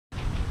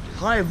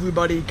Hi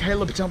everybody,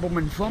 Caleb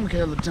Templeman from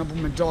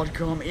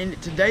CalebTempleman.com. In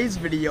today's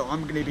video,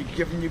 I'm going to be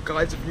giving you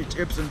guys a few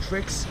tips and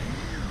tricks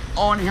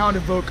on how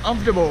to feel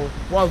comfortable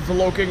while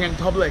vlogging in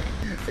public.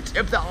 A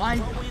tip that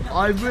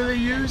I really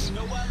use: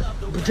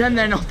 pretend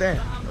they're not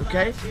there,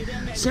 okay?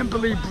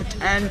 Simply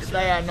pretend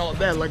they are not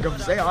there. Like,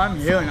 if say I'm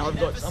here and I've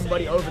got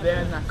somebody over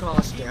there in that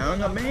car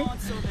staring at me,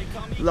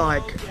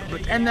 like,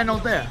 pretend they're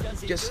not there.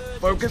 Just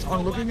focus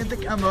on looking at the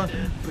camera,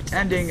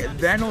 pretending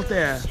they're not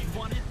there.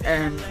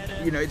 And,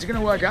 you know, it's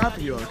gonna work out for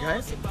you,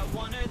 okay?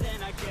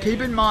 Keep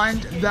in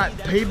mind that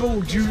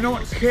people do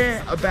not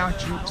care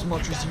about you as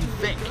much as you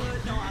think.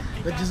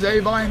 Because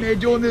if I'm here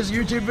doing this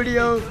YouTube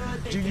video,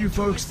 do you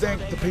folks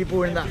think the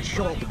people in that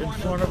shop in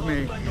front of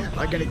me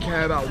are gonna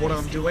care about what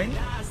I'm doing?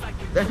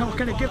 They're not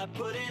gonna give.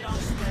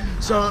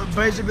 So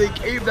basically,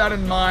 keep that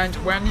in mind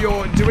when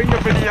you're doing a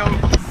video.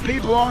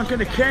 People aren't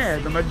gonna care.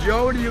 The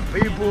majority of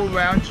people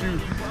around you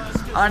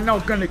are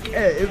not gonna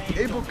care. If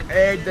people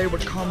cared, they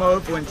would come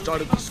over and start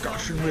a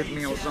discussion with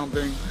me or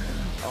something,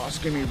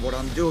 asking me what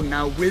I'm doing.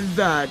 Now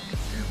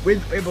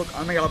with people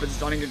coming up and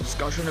starting a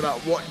discussion about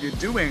what you're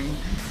doing,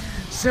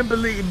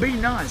 simply be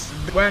nice.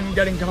 When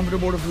getting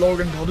comfortable to vlog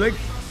in public,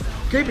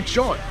 keep it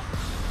short.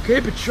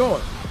 Keep it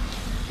short.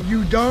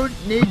 You don't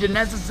need to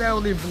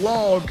necessarily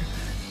vlog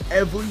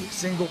every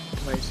single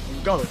place you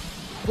go.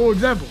 For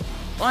example,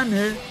 I'm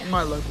here in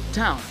my local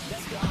town.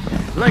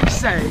 Let's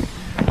say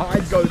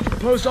I'd go to the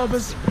post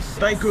office,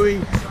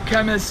 bakery,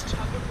 chemist,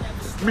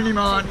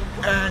 mini-mart,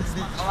 and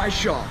the eye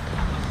shop.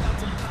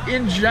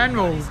 In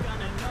general,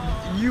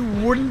 you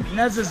wouldn't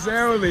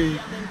necessarily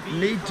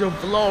need to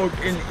vlog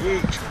in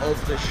each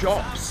of the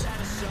shops.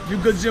 You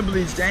could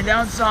simply stand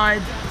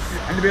outside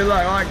and be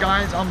like, alright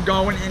guys, I'm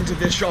going into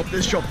this shop,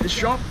 this shop, this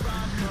shop.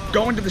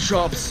 Go into the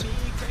shops,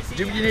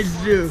 do what you need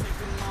to do.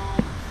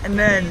 And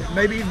then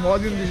maybe even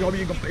while you're in the shop,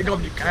 you can pick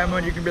up your camera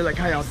and you can be like,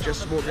 hey, I've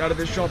just walked out of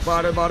this shop,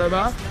 blah, blah, blah,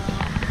 blah.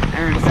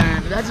 And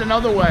that's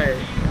another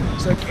way.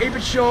 So keep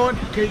it short,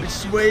 keep it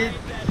sweet,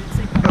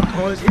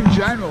 because in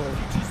general,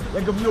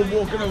 like if you're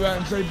walking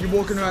around, say if you're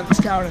walking around this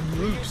town in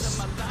loops,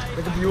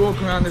 like if you're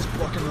walking around this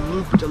block in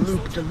loop to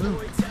loop to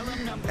loop,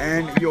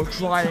 and you're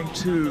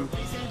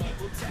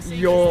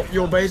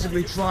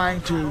basically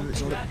trying to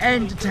sort of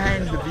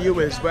entertain the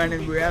viewers, when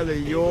in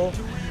reality you're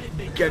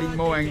getting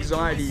more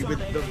anxiety with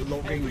the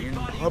vlogging in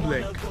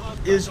public,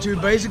 is to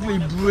basically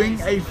bring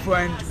a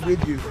friend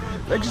with you.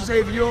 Let's just say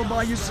if you're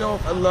by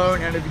yourself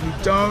alone, and if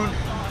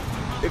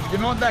you're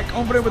not that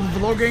confident with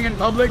vlogging in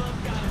public,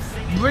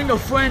 bring a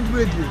friend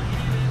with you.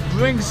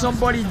 Bring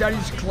somebody that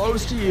is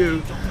close to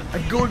you, a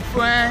good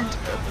friend,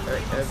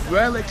 a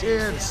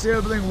relative,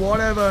 sibling,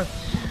 whatever.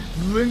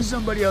 Bring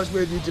somebody else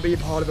with you to be a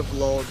part of the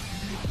vlog.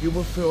 You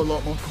will feel a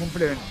lot more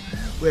confident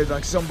with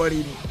like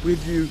somebody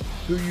with you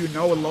who you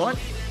know a lot.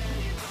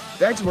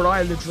 That's what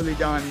I literally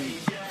done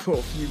for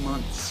a few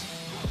months.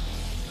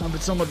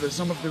 But some of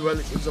the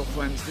relatives or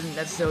friends didn't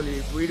necessarily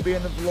agree to be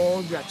in the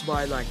vlog. That's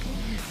why, like,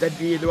 they'd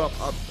be either up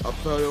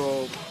further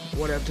or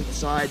whatever to the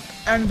side.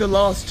 And the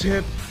last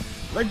tip,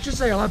 like, just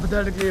say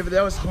hypothetically, if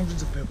there was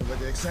hundreds of people that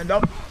they stand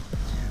up,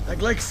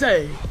 like, let's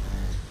say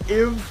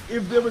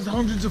if there was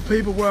hundreds of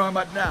people where I'm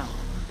at now,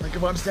 like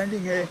if I'm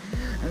standing here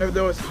and if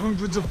there was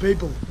hundreds of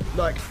people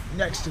like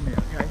next to me,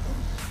 okay?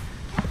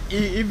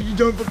 If you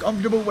don't feel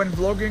comfortable when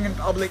vlogging in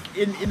public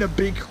in a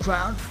big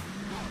crowd,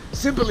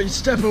 simply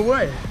step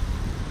away.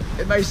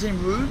 It may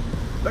seem rude,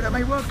 but it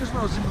may work as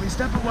well. Simply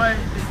step away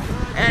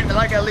and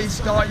like at least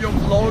start your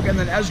vlog, and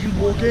then as you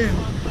walk in,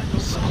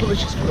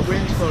 apologies for the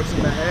wind, folks,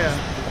 in the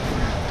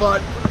hair.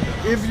 But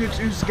if you're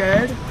too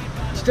scared,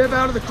 step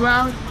out of the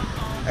crowd,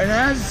 and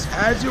as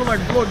you're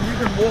like vlog, you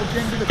can walk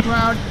into the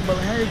crowd, well,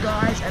 hey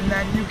guys, and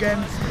then you can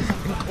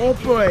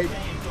incorporate,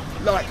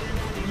 like,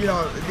 you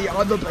know, the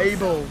other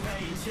people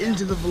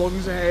into the vlog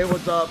and say, hey,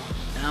 what's up,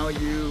 how are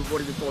you,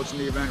 what are your thoughts on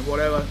the event,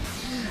 whatever.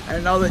 And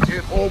another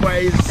tip,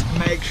 always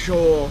make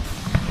sure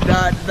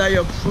that they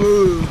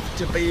approve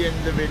to be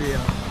in the video.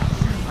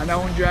 I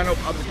know in general,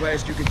 public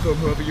place, you can film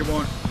whoever you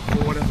want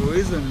for whatever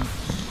reason,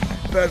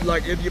 but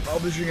like if you're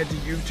publishing it to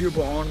YouTube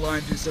or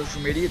online through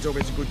social media, it's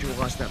always good to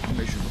ask that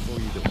permission before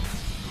you do it.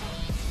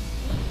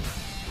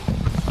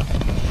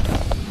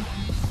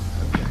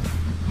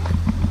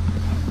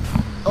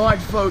 Alright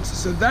folks,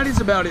 so that is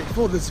about it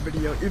for this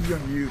video. If you're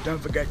new, don't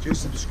forget to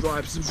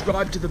subscribe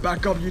to the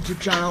backup YouTube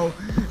channel,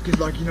 because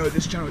like, you know,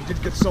 this channel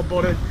did get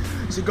subbotted,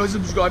 so go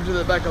subscribe to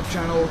the backup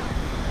channel.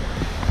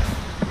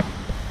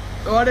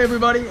 Alright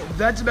everybody,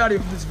 that's about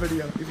it for this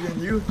video. If you're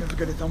new, don't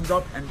forget to thumbs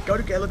up and go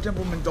to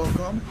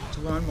CalebTempleman.com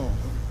to learn more.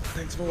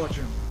 Thanks for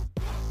watching.